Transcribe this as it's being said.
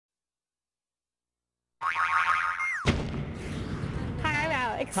Hi, I'm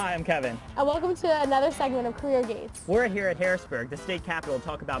Alex. Hi, I'm Kevin. And welcome to another segment of Career Gates. We're here at Harrisburg, the state capital, to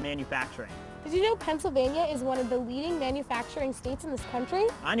talk about manufacturing. Did you know Pennsylvania is one of the leading manufacturing states in this country?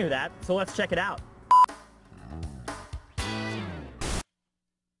 I knew that, so let's check it out.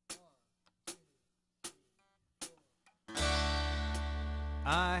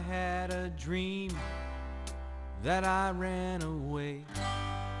 I had a dream that I ran away,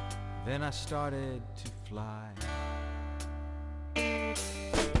 then I started to fly.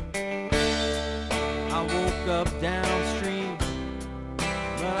 I woke up downstream,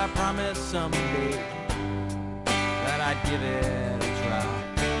 but I promised someday that I'd give it a try.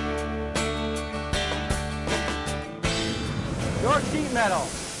 York sheet metal.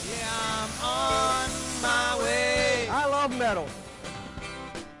 Yeah, I'm on my way. I love metal.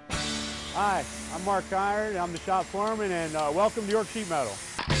 Hi, I'm Mark Kyer, I'm the shop foreman, and welcome to York Sheet Metal.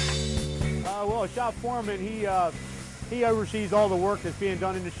 Well, a shop foreman, he oversees all the work that's being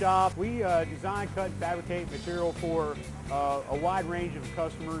done in the shop. We design, cut, and fabricate material for a wide range of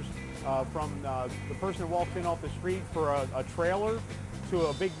customers, from the person that walks in off the street for a trailer to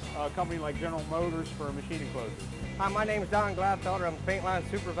a big company like General Motors for a machine enclosure. Hi, my name is Don Gladfelder. I'm the paint line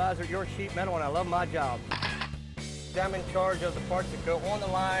supervisor at York Sheet Metal, and I love my job. I'm in charge of the parts that go on the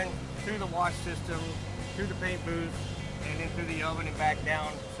line, through the wash system, through the paint booth, and then through the oven and back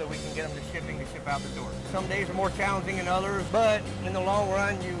down so we can get them to shipping to ship out the door. Some days are more challenging than others, but in the long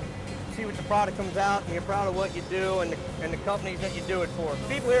run, you see what the product comes out, and you're proud of what you do and the companies that you do it for.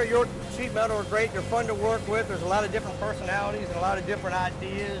 People here at York Sheet Metal are great. They're fun to work with. There's a lot of different personalities and a lot of different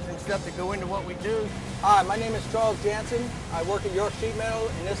ideas and stuff that go into what we do. Hi, my name is Charles Jansen. I work at York Sheet Metal,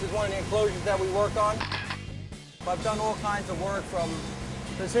 and this is one of the enclosures that we work on. I've done all kinds of work, from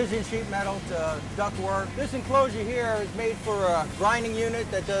precision sheet metal to duct work. This enclosure here is made for a grinding unit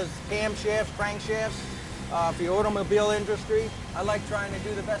that does camshafts, crankshafts for the automobile industry. I like trying to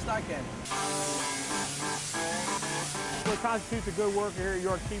do the best I can. What constitutes a good worker here at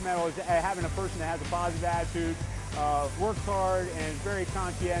York Sheet Metal is having a person that has a positive attitude, works hard, and is very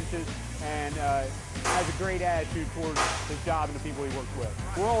conscientious, and has a great attitude towards his job and the people he works with.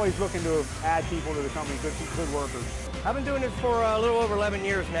 We're always looking to add people to the company, good workers. I've been doing this for a little over 11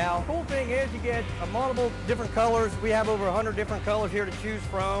 years now. The cool thing is you get multiple different colors. We have over 100 different colors here to choose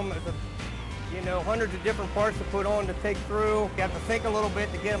from. Hundreds of different parts to put on to take through. You have to think a little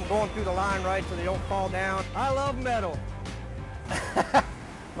bit to get them going through the line right so they don't fall down. I love metal.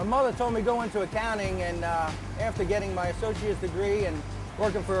 My mother told me go into accounting, and after getting my associate's degree and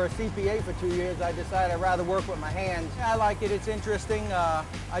working for a CPA for 2 years, I decided I'd rather work with my hands. I like it, it's interesting.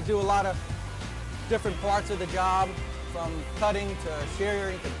 I do a lot of different parts of the job, from cutting to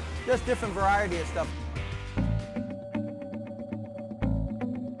shearing to just different variety of stuff.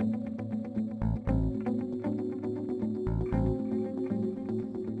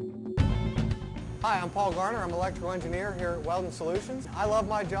 Hi, I'm Paul Garner. I'm an electrical engineer here at Weldon Solutions. I love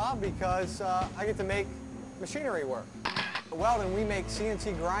my job because I get to make machinery work. At Weldon, we make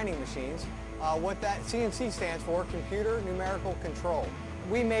CNC grinding machines. What that CNC stands for, computer numerical control.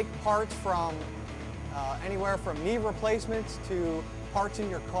 We make parts from anywhere from knee replacements to parts in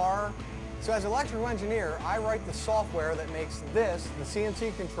your car. So as an electrical engineer, I write the software that makes this, the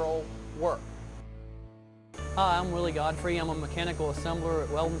CNC control, work. Hi, I'm Willie Godfrey. I'm a mechanical assembler at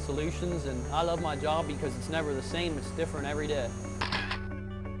Weldon Solutions, and I love my job because it's never the same, it's different every day.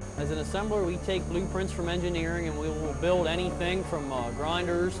 As an assembler, we take blueprints from engineering and we will build anything from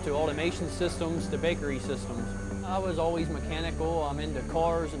grinders to automation systems to bakery systems. I was always mechanical. I'm into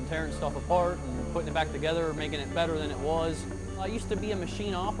cars and tearing stuff apart and putting it back together, making it better than it was. I used to be a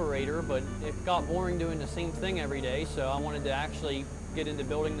machine operator, but it got boring doing the same thing every day, so I wanted to actually get into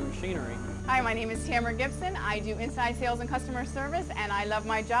building the machinery. Hi, my name is Tamara Gibson. I do inside sales and customer service, and I love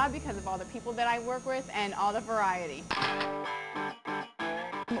my job because of all the people that I work with and all the variety.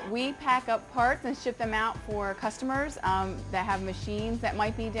 We pack up parts and ship them out for customers that have machines that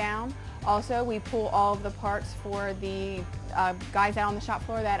might be down. Also, we pull all of the parts for the guys out on the shop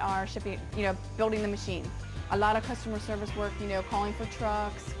floor that are shipping, building the machine. A lot of customer service work, calling for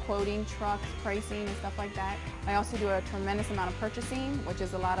trucks, quoting trucks, pricing and stuff like that. I also do a tremendous amount of purchasing, which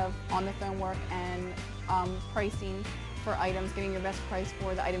is a lot of on-the-phone work and pricing for items, getting your best price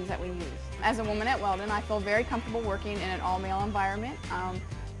for the items that we use. As a woman at Weldon, I feel very comfortable working in an all-male environment,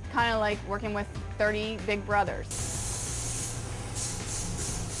 kind of like working with 30 big brothers.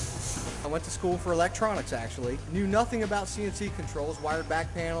 I went to school for electronics, actually. Knew nothing about CNC controls, wired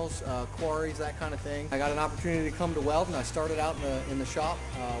back panels, quarries, that kind of thing. I got an opportunity to come to Weldon. I started out in the shop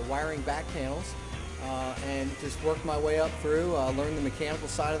wiring back panels. and just worked my way up through, learned the mechanical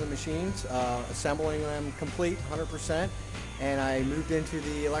side of the machines, assembling them complete 100%, and I moved into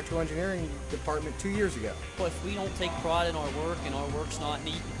the electrical engineering department 2 years ago. If we don't take pride in our work and our work's not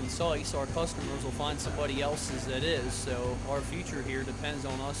neat and concise, our customers will find somebody else's that is. So our future here depends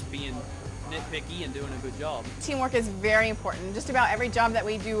on us being nitpicky and doing a good job. Teamwork is very important. Just about every job that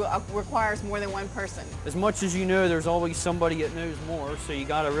we do requires more than one person. As much as you know, there's always somebody that knows more, so you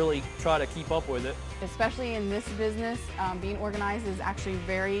got to really try to keep up with it. Especially in this business, being organized is actually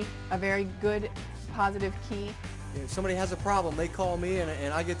a very good, positive key. If somebody has a problem, they call me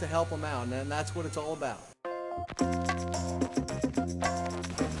and I get to help them out, and that's what it's all about.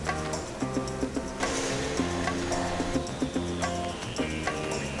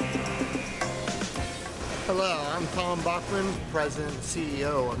 Hello, I'm Tom Buckman, President and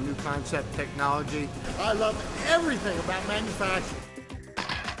CEO of New Concept Technology. I love everything about manufacturing.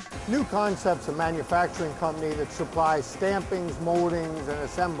 New Concept's a manufacturing company that supplies stampings, moldings, and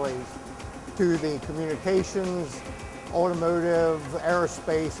assemblies to the communications, automotive,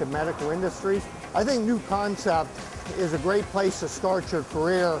 aerospace, and medical industries. I think New Concept is a great place to start your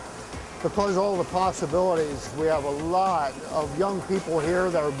career because all the possibilities. We have a lot of young people here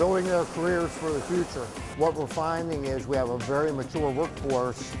that are building their careers for the future. What we're finding is we have a very mature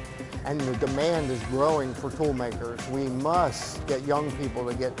workforce and the demand is growing for tool makers. We must get young people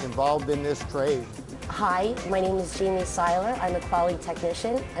to get involved in this trade. Hi, my name is Jamie Seiler. I'm a quality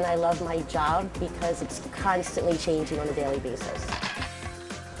technician and I love my job because it's constantly changing on a daily basis.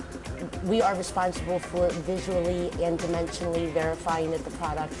 We are responsible for visually and dimensionally verifying that the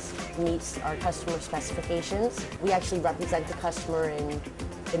product meets our customer specifications. We actually represent the customer in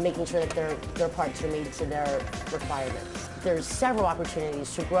making sure that their parts are made to their requirements. There's several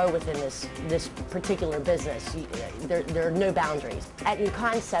opportunities to grow within this particular business. There are no boundaries. At New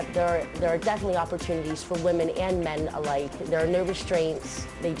Concept, there are definitely opportunities for women and men alike. There are no restraints.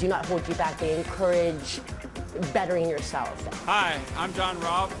 They do not hold you back. They encourage bettering yourself. Hi, I'm John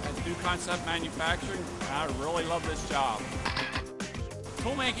Robb at New Concept Manufacturing, and I really love this job.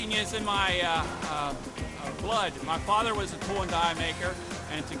 Toolmaking is in my blood. My father was a tool and die maker,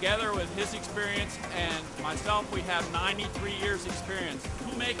 and together with his experience and myself, we have 93 years experience.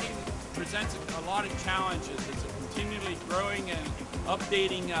 Toolmaking presents a lot of challenges. It's a continually growing and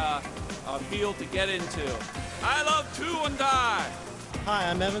updating field to get into. I love tool and die. Hi,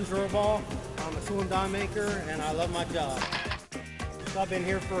 I'm Evans Rohball. I'm a tool and die maker, and I love my job. I've been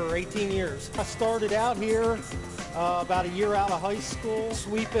here for 18 years. I started out here about a year out of high school,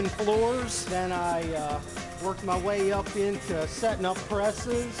 sweeping floors. Then I worked my way up into setting up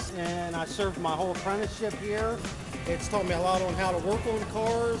presses, and I served my whole apprenticeship here. It's taught me a lot on how to work on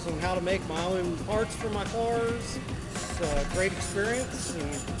cars and how to make my own parts for my cars. It's a great experience and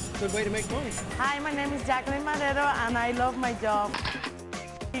a good way to make money. Hi, my name is Jacqueline Marrero, and I love my job.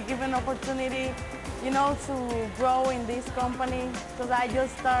 You give an opportunity, to grow in this company, because I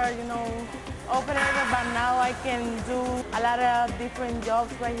just started, operator, but now I can do a lot of different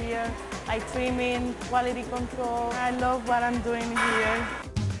jobs right here, like trimming, quality control. I love what I'm doing here.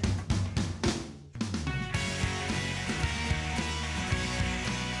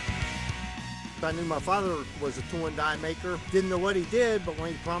 I knew my father was a tool and die maker. Didn't know what he did, but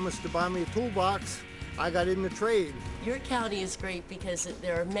when he promised to buy me a toolbox, I got in the trade. York County is great because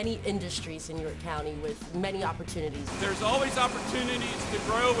there are many industries in York County with many opportunities. There's always opportunities to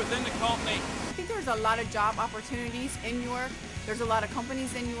grow within the company. I think there's a lot of job opportunities in York. There's a lot of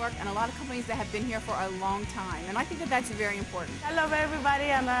companies in York and a lot of companies that have been here for a long time. And I think that that's very important. I love everybody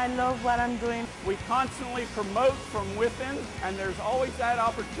and I love what I'm doing. We constantly promote from within, and there's always that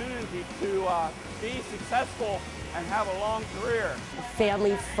opportunity to be successful and have a long career.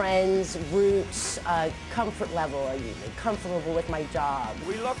 Family, friends, roots, comfort level. Are you comfortable with my job?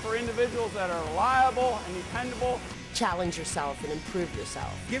 We look for individuals that are reliable and dependable. Challenge yourself and improve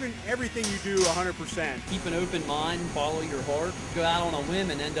yourself. Giving everything you do 100%. Keep an open mind, follow your heart, go out on a whim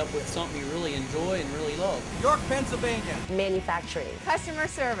and end up with something you really enjoy and really love. York, Pennsylvania. Manufacturing. Customer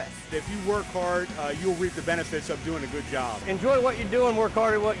service. If you work hard, you'll reap the benefits of doing a good job. Enjoy what you do and work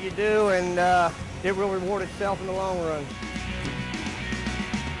hard at what you do, and it will reward itself in the long run.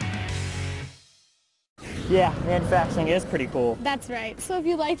 Yeah, manufacturing is pretty cool. That's right. So if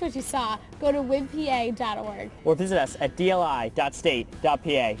you liked what you saw, go to wibpa.org. Or visit us at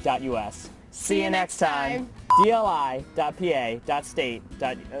dli.state.pa.us. See you next time. dli.pa.state. Is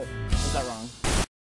that wrong?